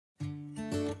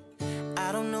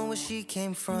I don't know where she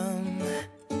came from.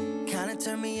 Kinda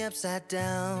turned me upside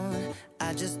down.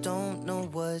 I just don't know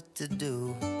what to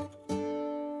do.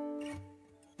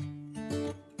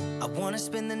 I wanna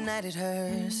spend the night at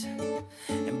hers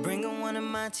and bring her one of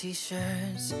my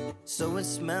t-shirts so it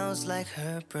smells like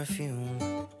her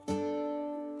perfume.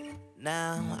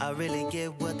 Now I really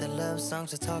get what the love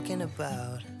songs are talking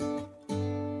about,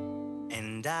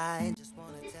 and I just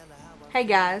wanna tell her how I... Hey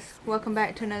guys, welcome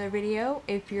back to another video.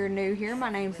 If you're new here, my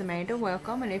name's Amanda,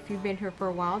 welcome, and if you've been here for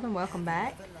a while, then welcome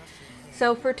back.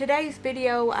 So for today's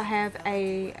video, I have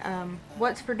a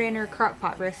what's for dinner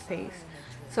crockpot recipes.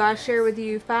 So I share with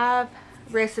you 5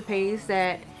 recipes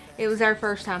that it was our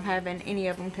first time having any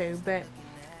of them too, but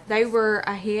they were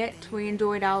a hit. We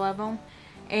enjoyed all of them,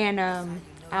 and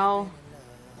I'll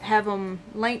have them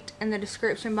linked in the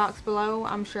description box below.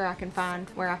 I'm sure I can find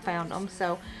where I found them,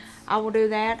 so I will do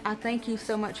that. I thank you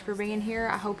so much for being here.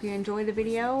 I hope you enjoy the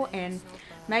video, and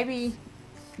maybe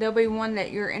there'll be one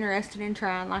that you're interested in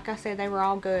trying. Like I said, they were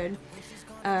all good.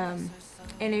 And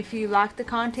if you like the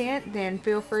content, then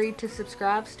feel free to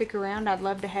subscribe, stick around. I'd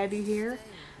love to have you here.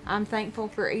 I'm thankful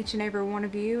for each and every one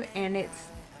of you, and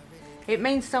it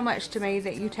means so much to me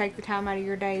that you take the time out of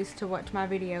your days to watch my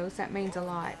videos. That means a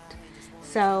lot.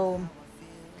 So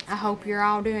I hope you're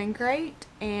all doing great,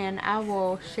 and I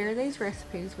will share these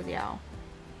recipes with y'all.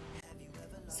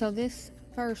 So this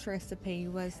first recipe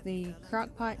was the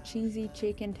crockpot cheesy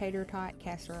chicken tater tot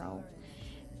casserole,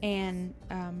 and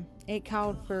it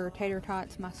called for tater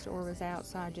tots. My store was out,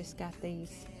 so I just got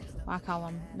these. Well, I call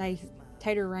them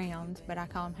tater rounds, but I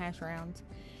call them hash rounds.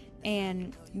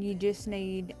 And you just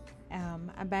need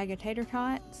a bag of tater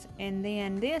tots, and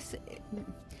then this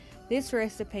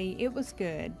recipe, it was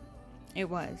good. It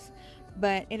was,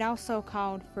 but it also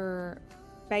called for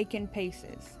bacon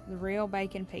pieces, the real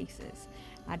bacon pieces.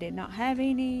 I did not have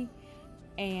any,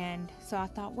 and so I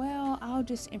thought, well, I'll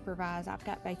just improvise. I've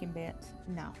got bacon bits.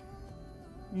 No.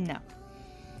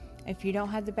 If you don't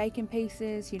have the bacon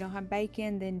pieces, you don't have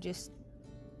bacon, then just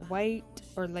wait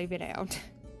or leave it out.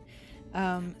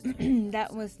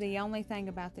 That was the only thing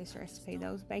about this recipe.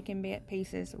 Those bacon bit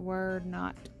pieces were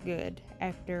not good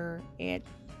after it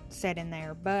sat in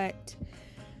there, but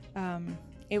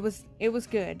it was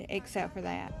good except for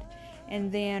that.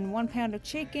 And then 1 pound of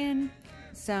chicken,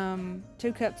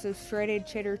 2 cups of shredded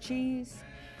cheddar cheese,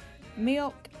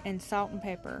 milk, and salt and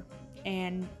pepper,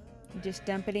 and just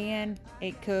dump it in.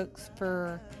 It cooks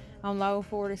for on low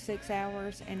 4 to 6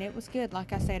 hours, and it was good.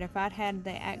 Like I said, if I had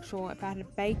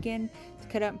bacon to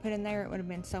cut up and put in there, it would have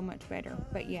been so much better.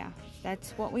 But yeah,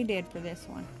 that's what we did for this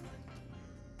one.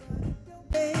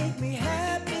 Make me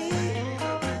happy.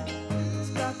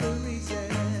 It's not the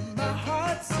reason my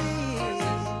heart sings.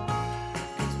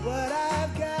 It's what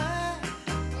I've got.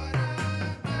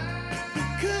 You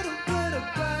couldn't put a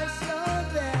price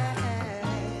on that.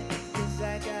 'Cause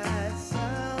I got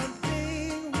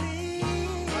something real.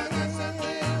 I got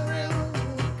something real.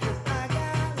 'Cause I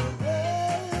got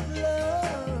love. Yeah.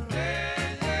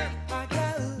 I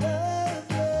got love.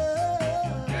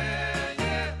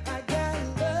 Yeah. I got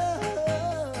love.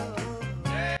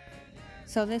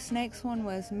 So this next one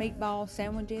was meatball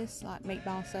sandwiches, like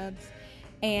meatball subs,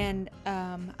 and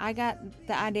I got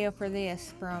the idea for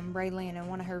this from Raylyn in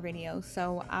one of her videos,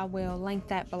 so I will link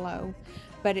that below.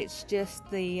 But it's just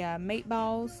the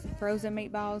meatballs, frozen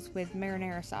meatballs with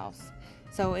marinara sauce.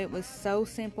 So it was so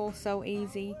simple, so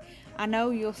easy. I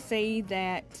know you'll see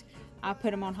that I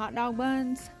put them on hot dog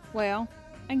buns. Well,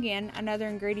 again, another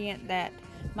ingredient that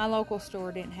my local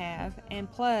store didn't have, and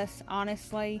plus,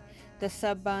 honestly, the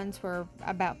sub buns were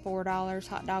about $4.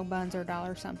 Hot dog buns are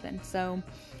 $1 something, so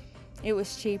it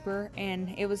was cheaper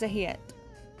and it was a hit.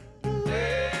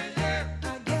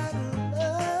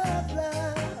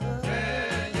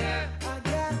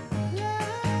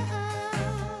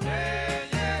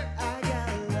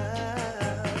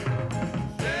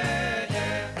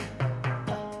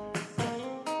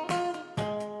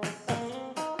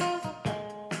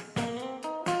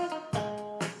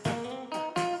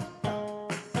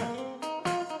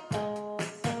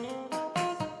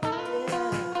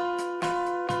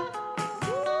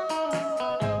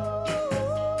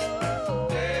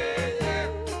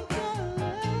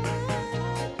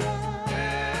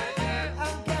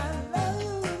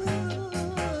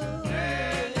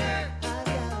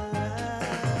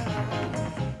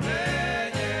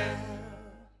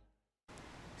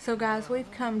 So guys, we've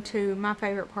come to my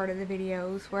favorite part of the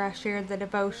videos, where I share the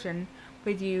devotion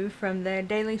with you from the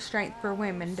Daily Strength for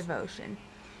Women devotion.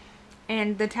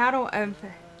 And the title of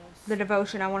the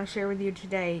devotion I want to share with you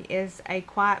today is A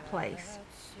Quiet Place.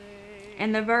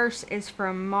 And the verse is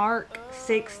from Mark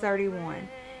 6:31.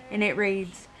 and it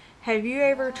reads, "Have you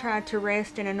ever tried to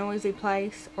rest in a noisy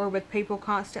place or with people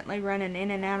constantly running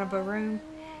in and out of a room?"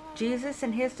 Jesus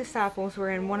and his disciples were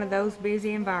in one of those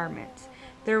busy environments.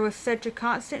 There was such a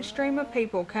constant stream of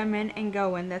people coming and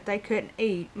going that they couldn't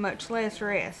eat, much less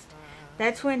rest.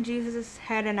 That's when Jesus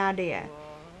had an idea.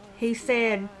 He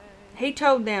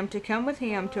told them to come with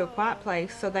him to a quiet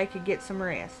place so they could get some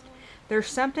rest. There's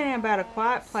something about a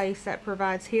quiet place that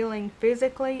provides healing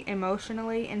physically,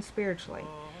 emotionally, and spiritually.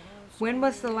 When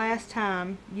was the last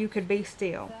time you could be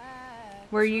still?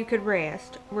 Where you could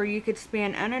rest, where you could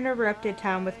spend uninterrupted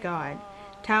time with God.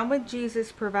 Time with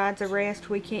Jesus provides a rest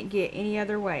we can't get any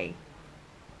other way.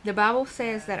 The Bible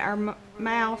says that our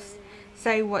mouths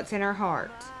say what's in our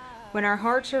hearts. When our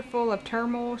hearts are full of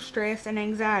turmoil, stress, and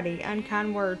anxiety,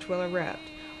 unkind words will erupt.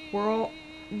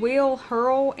 We'll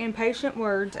hurl impatient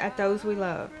words at those we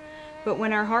love. But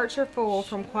when our hearts are full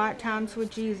from quiet times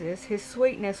with Jesus, his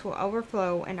sweetness will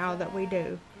overflow in all that we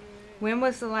do. When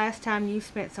was the last time you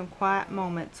spent some quiet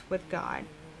moments with God?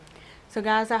 So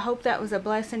guys, I hope that was a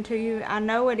blessing to you. I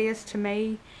know it is to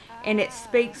me, and it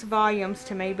speaks volumes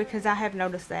to me because I have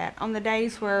noticed that. On the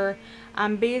days where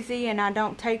I'm busy and I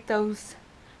don't take those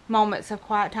moments of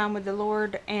quiet time with the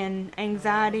Lord, and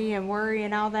anxiety and worry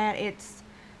and all that,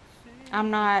 I'm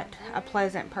not a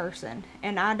pleasant person,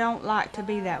 and I don't like to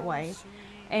be that way.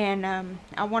 And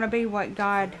I want to be what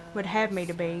God would have me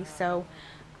to be, so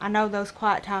I know those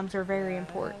quiet times are very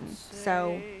important.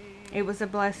 So it was a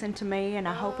blessing to me, and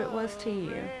I hope it was to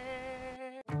you.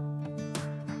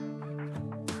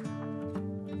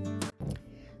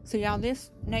 So y'all,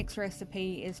 this next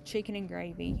recipe is chicken and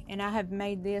gravy, and I have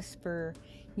made this for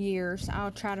years.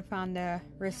 I'll try to find the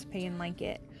recipe and link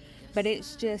it. But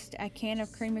it's just a can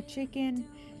of cream of chicken,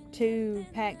 2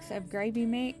 packs of gravy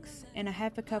mix, and a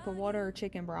half a cup of water or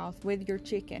chicken broth with your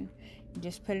chicken.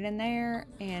 Just put it in there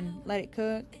and let it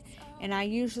cook. And I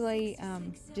usually,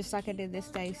 just like I did this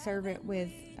day, serve it with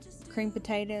creamed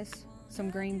potatoes, some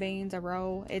green beans, a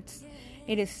roll. It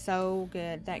is so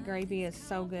good. That gravy is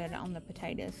so good on the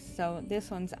potatoes. So this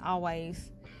one's always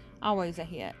a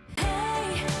hit.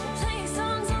 Hey, playing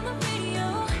songs on the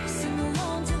radio, sing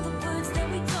along to the words that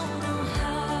we don't know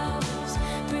how.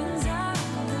 Brings out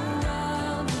the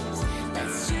wildness.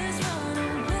 Let's just run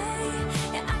away.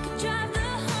 Yeah, I could drive the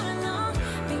whole along.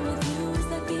 Being with you is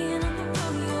like being on the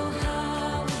rodeo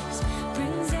highways.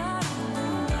 Brings out the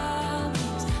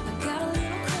wildness. I got a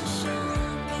little crush on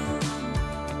you.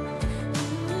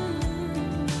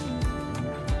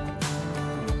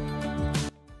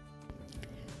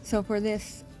 So for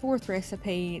this 4th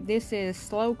recipe, this is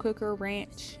slow cooker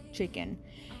ranch chicken,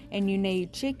 and you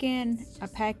need chicken, a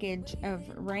package of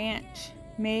ranch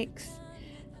mix.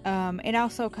 It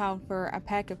also called for a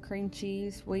pack of cream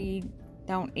cheese. We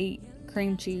don't eat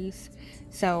cream cheese,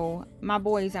 so my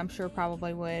boys I'm sure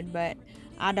probably would, but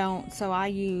I don't, so I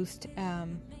used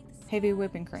heavy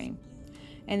whipping cream.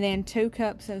 And then 2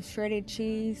 cups of shredded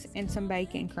cheese and some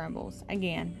bacon crumbles.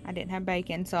 Again, I didn't have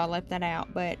bacon, so I left that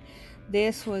out, but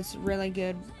this was really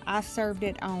good. I served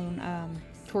it on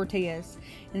tortillas.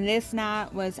 And this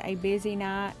night was a busy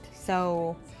night,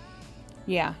 so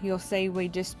yeah, you'll see we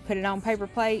just put it on paper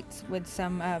plates with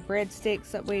some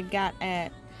breadsticks that we got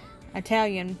at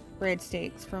Italian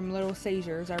breadsticks from Little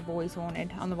Caesars. Our boys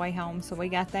wanted on the way home, so we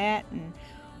got that, and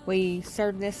we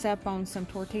served this up on some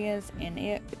tortillas, and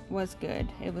it was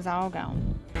good. It was all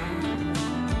gone.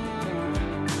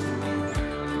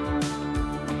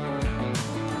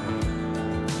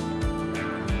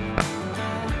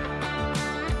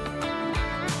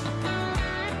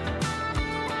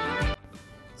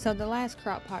 So the last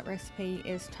crock pot recipe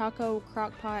is taco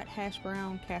crockpot hash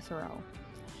brown casserole.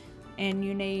 And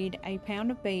you need a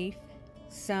pound of beef,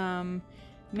 some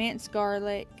minced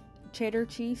garlic, cheddar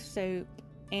cheese soup,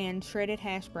 and shredded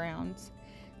hash browns,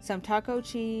 some taco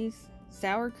cheese,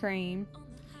 sour cream,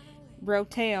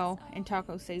 rotel, and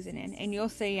taco seasoning. And you'll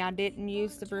see I didn't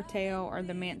use the rotel or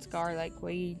the minced garlic.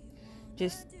 We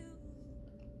just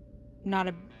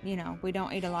we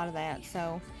don't eat a lot of that,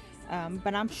 so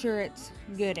but I'm sure it's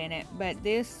good in it. But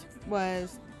this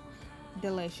was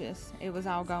delicious. It was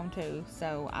all gone too.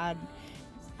 So I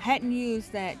hadn't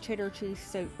used that cheddar cheese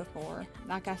soup before.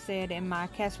 Like I said, in my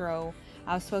casserole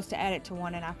I was supposed to add it to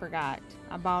one and I forgot.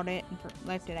 I bought it and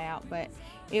left it out, but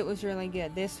it was really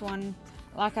good. This one,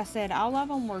 like I said, all of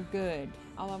them were good.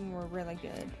 All of them were really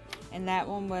good. And that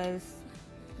one was,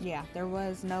 yeah, there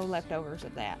was no leftovers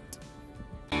of that.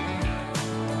 Got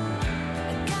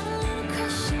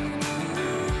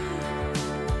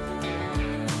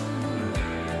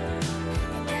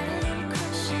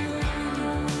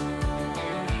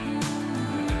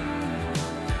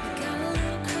a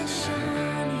little crush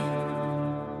on you.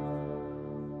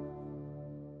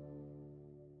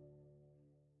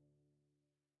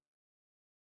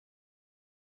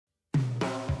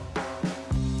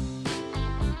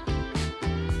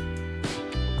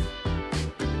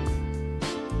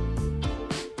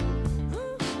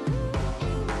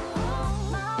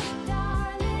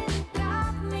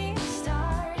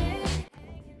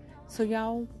 So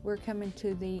y'all, we're coming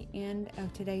to the end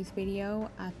of today's video.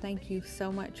 I thank you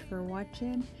so much for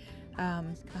watching. I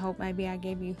hope maybe I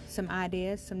gave you some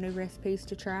ideas, some new recipes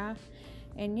to try.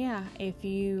 And yeah, if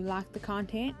you like the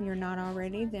content and you're not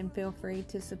already, then feel free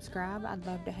to subscribe. I'd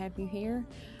love to have you here.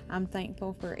 I'm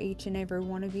thankful for each and every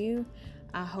one of you.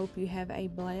 I hope you have a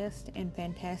blessed and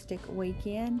fantastic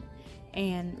weekend.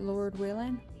 And Lord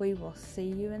willing, we will see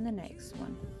you in the next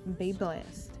one. Be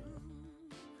blessed.